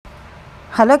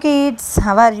Hello kids,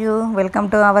 how are you? Welcome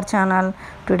to our channel.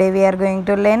 Today we are going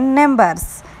to learn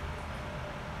numbers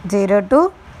 0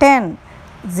 to 10.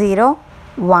 0,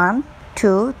 1,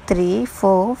 2, 3,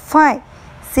 4, 5,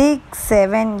 6,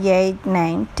 7, 8,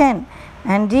 9, 10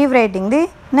 and rewriting the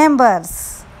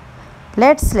numbers.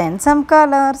 Let's learn some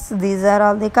colors. These are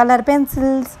all the color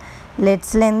pencils.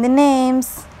 Let's learn the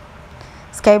names.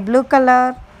 Sky blue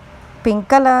color, pink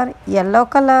color, yellow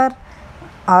color,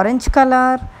 orange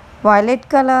color, violet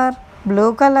color,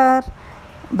 blue color,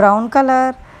 brown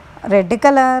color, red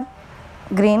color,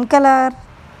 green color,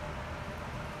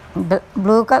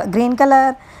 blue color, green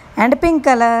color and pink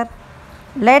color.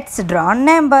 Let's draw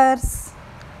numbers.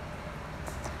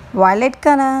 Violet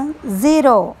color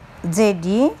 0,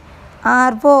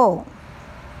 Z-E-R-O.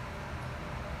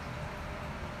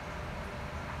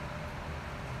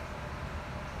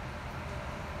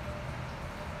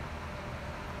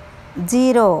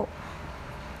 Zero.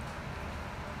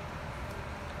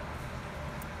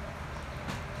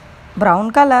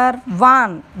 Brown color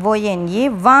 1, O-N-E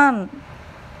 1.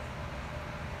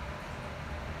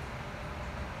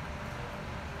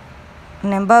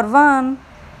 Number 1.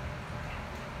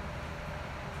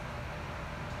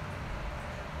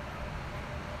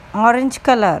 Orange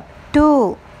color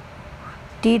 2,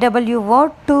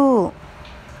 T-W-O 2.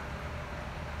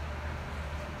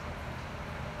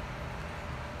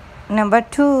 Number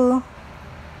 2.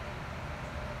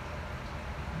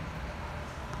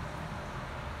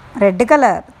 Red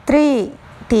color 3,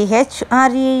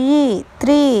 T-H-R-E-E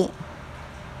 3.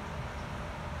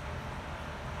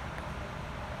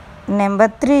 Number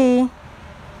 3.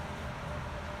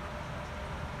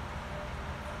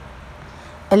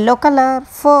 Yellow color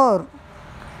 4,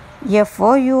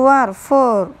 F-O-U-R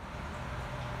 4.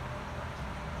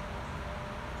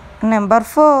 Number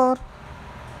 4.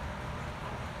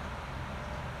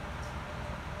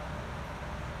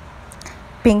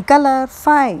 Pink color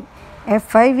 5,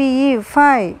 F-I-V-E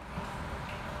 5.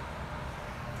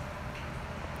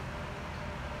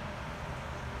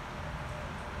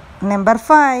 Number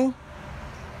 5.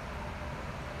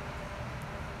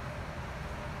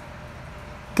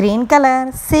 Green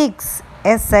color 6,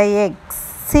 S-I-X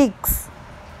 6.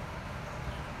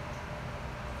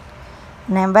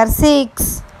 Number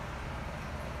 6.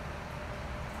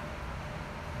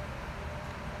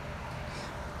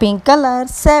 Pink color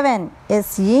 7,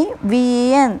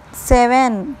 S-E-V-E-N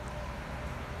 7.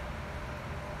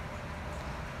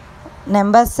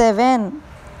 Number 7.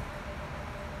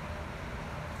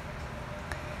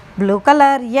 Blue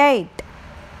color 8,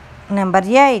 number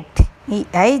 8,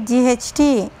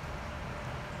 E-I-G-H-T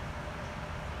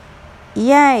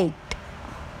 8.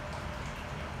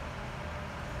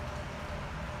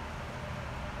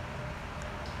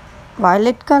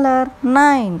 Violet color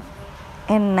 9,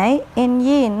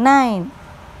 N-I-N-E 9.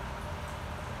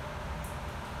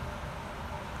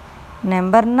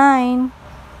 Number 9.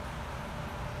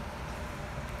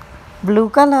 Blue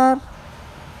color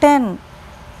 10,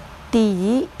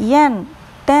 T-E-N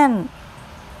 10.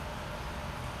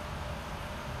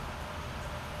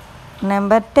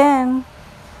 Number 10.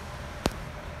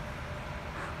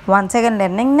 Once again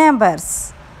learning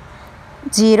numbers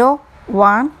 0,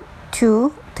 1,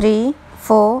 2, 3,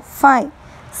 4, 5,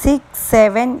 6,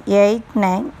 7, 8,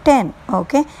 9, 10.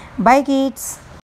 Okay. Bye kids.